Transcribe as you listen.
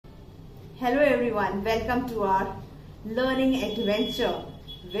Hello everyone, welcome to our learning adventure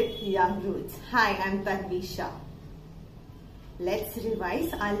with Young Roots. Hi, I'm Tanvisha. Let's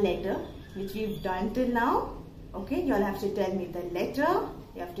revise our letter which we've done till now. Okay, you'll have to tell me the letter,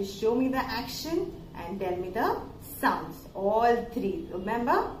 you have to show me the action and tell me the sounds. All three,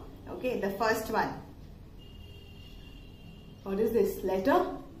 remember? Okay, the first one. What is this? Letter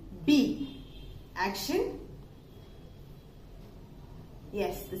B. Action.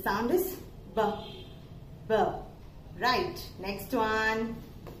 Yes, the sound is B. B. Right. Next one.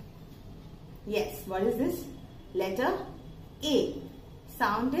 Yes, what is this? Letter A.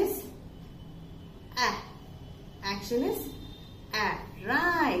 Sound is A. Action is A.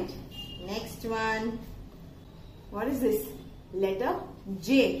 Right. Next one. What is this? Letter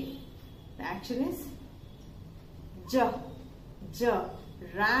J. The action is J. J.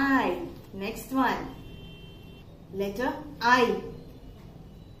 Right. Next one. Letter I.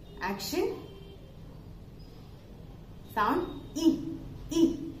 Action. Sound E.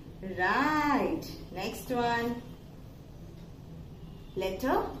 E. Right. Next one.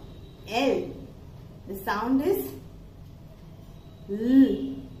 Letter L. The sound is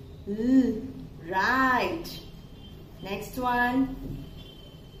L. L. Right. Next one.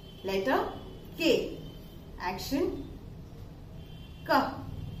 Letter K. Action. K.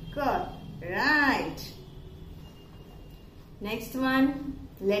 K. Right. Next one.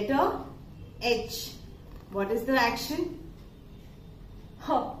 Letter H. What is the action? H.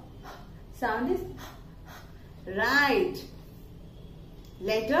 Sound is H. Right.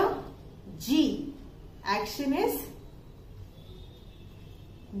 Letter G. Action is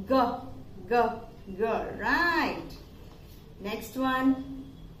G. G. G. Right. Next one.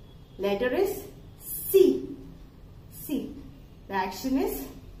 Letter is C. C. The action is,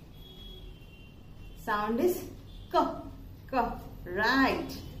 sound is K. K.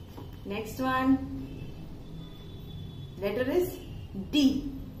 Right. Next one. Letter is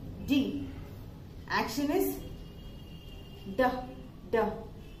D. D. Action is D. D.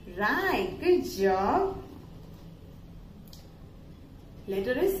 Right. Good job.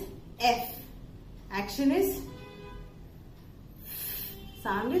 Letter is F. Action is F.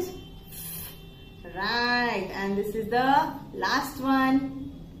 Sound is F. Right. And this is the last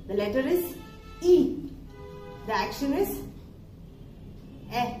one. The letter is E. The action is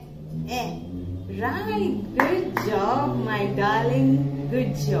E. E. Right. Good job, my darling.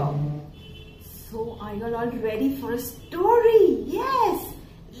 Good job. So, are you all ready for a story? Yes.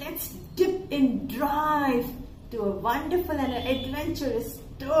 Let's dip and dive to a wonderful and an adventurous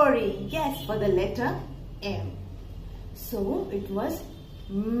story. Yes, for the letter M. So, it was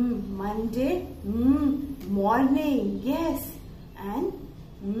Monday morning. Yes. And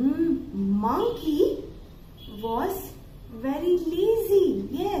monkey was very lazy.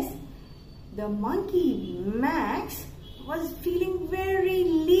 Yes. The monkey Max was feeling very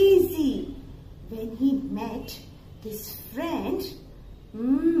lazy when he met his friend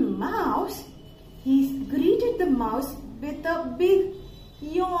Mouse. He greeted the mouse with a big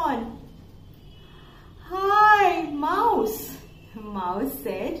yawn. "Hi, Mouse," Mouse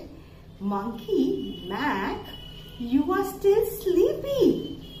said. "Monkey Mac, you are still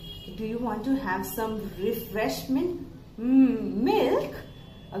sleepy. Do you want to have some refreshment? Milk?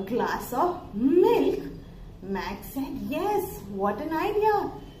 A glass of milk?" Mac said, "Yes, what an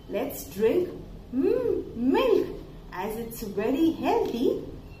idea. Let's drink milk as it's very healthy."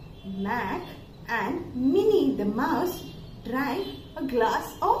 Mac and Minnie the mouse drank a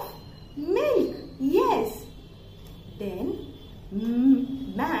glass of milk. Yes. Then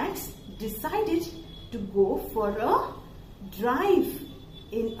Max decided to go for a drive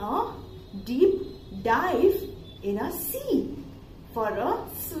in a deep dive in a sea. For a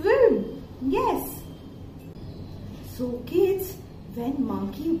swim. Yes. So kids, when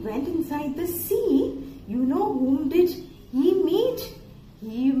monkey went inside the sea, you know whom did he meet?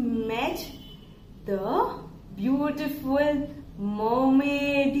 He met the beautiful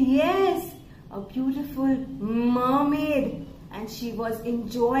mermaid. Yes, a beautiful mermaid. And she was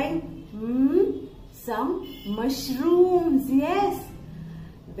enjoying some mushrooms. Yes.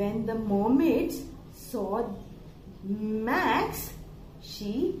 When the mermaid saw Max,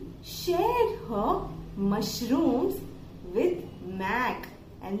 she shared her mushrooms with Mac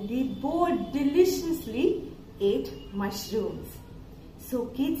and they both deliciously ate mushrooms. So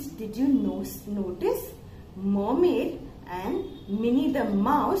kids, did you notice Mermaid and Minnie the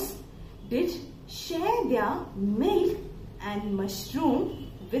Mouse did share their milk and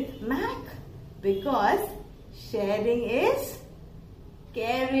mushroom with Mac? Because sharing is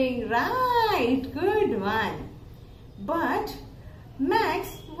caring. Right, good one. But Max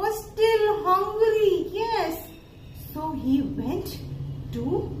was still hungry. Yes. So he went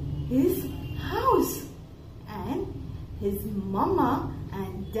to his house and his mama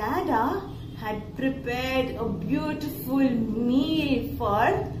and dada had prepared a beautiful meal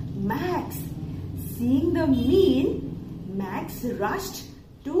for Max. Seeing the meal, Max rushed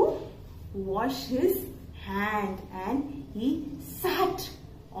to wash his hand and he sat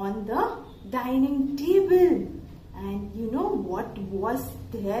on the dining table. And you know what was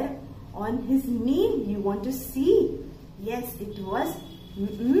there on his meal? You want to see? Yes, it was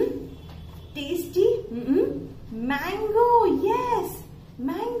tasty mango. Yes,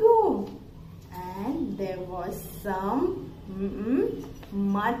 mango. And there was some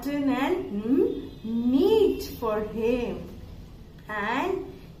mutton and meat for him. And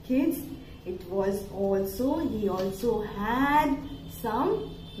kids, it was also, he also had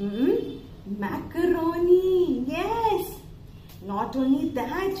some macaroni. Yes. Not only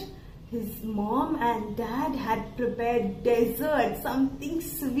that, his mom and dad had prepared dessert, something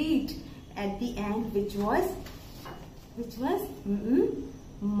sweet at the end, which was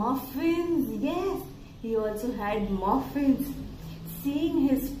muffins. Yes, he also had muffins. Seeing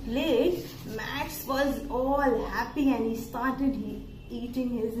his plate, Max was all happy and he started eating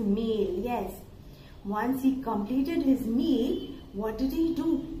his meal. Yes. Once he completed his meal, what did he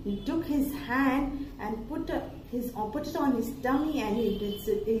do? He took his hand and put it on his tummy and he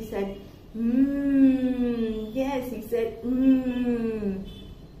said, yes, he said,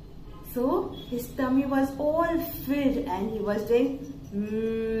 So his tummy was all filled and he was saying,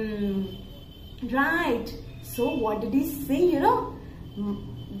 Right. So what did he sing, you know?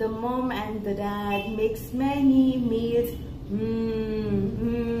 The mom and the dad makes many meals.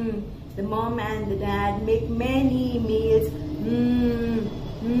 The mom and the dad make many meals.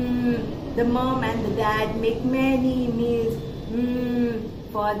 The mom and the dad make many meals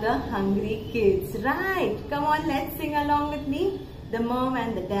for the hungry kids. Right. Come on, let's sing along with me. The mom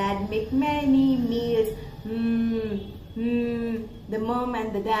and the dad make many meals. The mom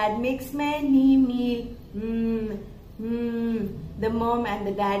and the dad makes many meals. The mom and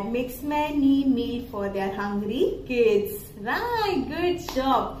the dad makes many meals for their hungry kids. Right. Good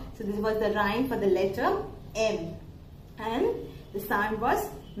job. So this was the rhyme for the letter M. And the sound was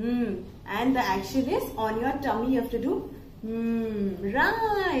and the action is on your tummy you have to do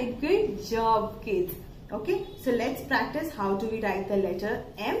right. Good job, kids. Okay, so let's practice how do we write the letter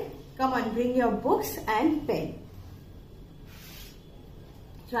M. Come on, bring your books and pen.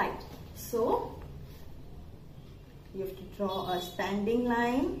 Right, so you have to draw a standing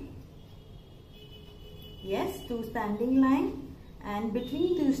line. Yes, two standing line, and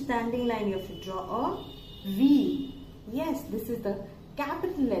between two standing line you have to draw a V. Yes, this is the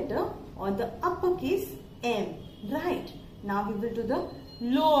capital letter or the uppercase M. Right. Now we will do the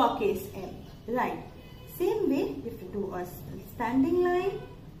lowercase m. Right. Same way, we have to do a standing line,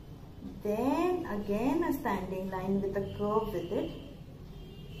 then again a standing line with a curve with it.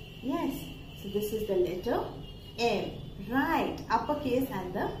 Yes. So this is the letter M. Right. Uppercase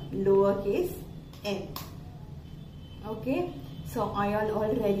and the lowercase m. Okay. So are you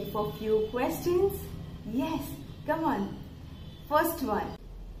all ready for few questions? Yes. Come on. First one.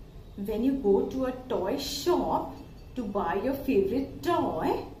 When you go to a toy shop to buy your favorite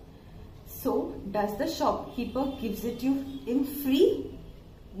toy, so does the shopkeeper gives it you in free?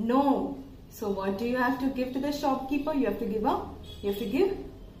 No. So what do you have to give to the shopkeeper? You have to give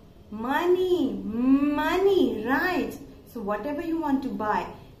money. Money, right. So whatever you want to buy,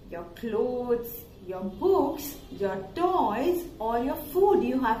 your clothes, your books, your toys or your food,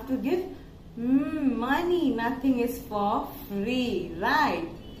 you have to give money. Nothing is for free, right?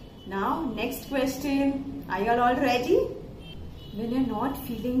 Now next question. Are you all ready? When you're not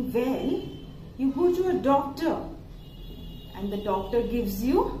feeling well, you go to a doctor and the doctor gives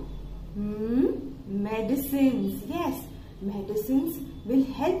you medicines. Yes, medicines will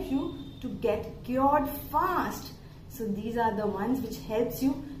help you to get cured fast. So these are the ones which helps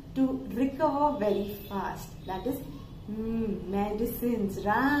you to recover very fast. That is medicines,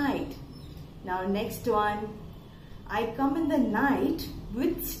 right? Now next one. I come in the night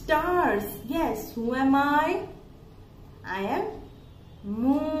with stars. Yes, who am I? I am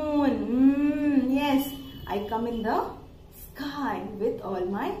moon. Yes, I come in the sky with all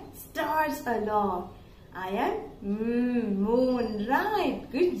my stars along. I am moon. Right,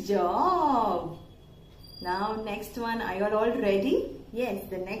 good job. Now next one, are you all ready? Yes,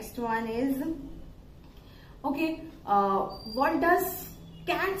 the next one is, okay, what does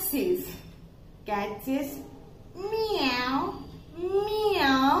cat says? Cat says meow,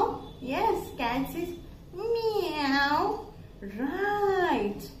 meow. Yes, cat says meow.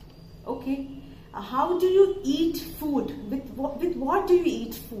 Right. Okay. How do you eat food? With what do you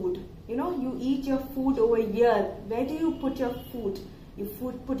eat food? You know, you eat your food over here. Where do you put your food? You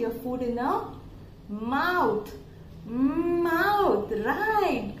put your food in the mouth. Mouth.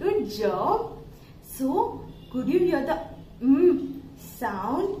 Right. Good job. So, could you hear the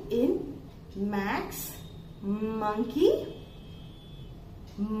sound in Max? Monkey?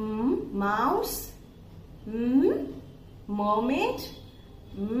 Mouse? Mermaid?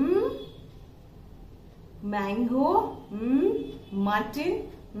 Mango? Mutton?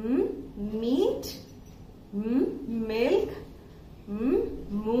 Meat? Milk?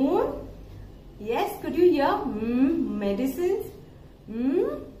 Moon? Yes, could you hear medicines?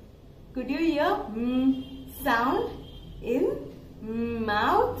 Could you hear sound in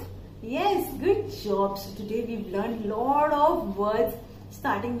mouth? Yes, good job. So today we've learned a lot of words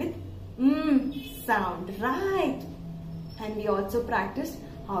starting with sound, right? And we also practiced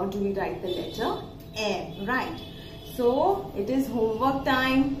how do we write the letter M, right? So it is homework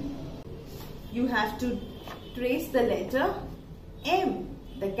time. You have to trace the letter M,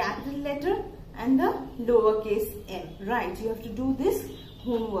 the capital letter and the lowercase m, right? You have to do this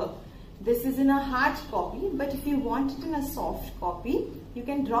homework. This is in a hard copy, but if you want it in a soft copy, you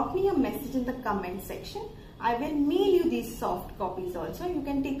can drop me a message in the comment section. I will mail you these soft copies also. You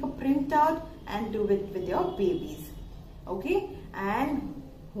can take a printout and do it with your babies. Okay? And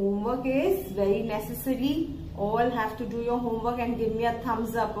homework is very necessary. All have to do your homework and give me a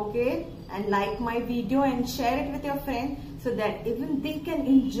thumbs up, okay? And like my video and share it with your friends so that even they can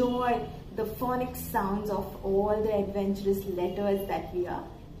enjoy the phonic sounds of all the adventurous letters that we are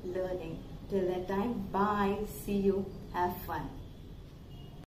learning. Till that time, bye. See you. Have fun.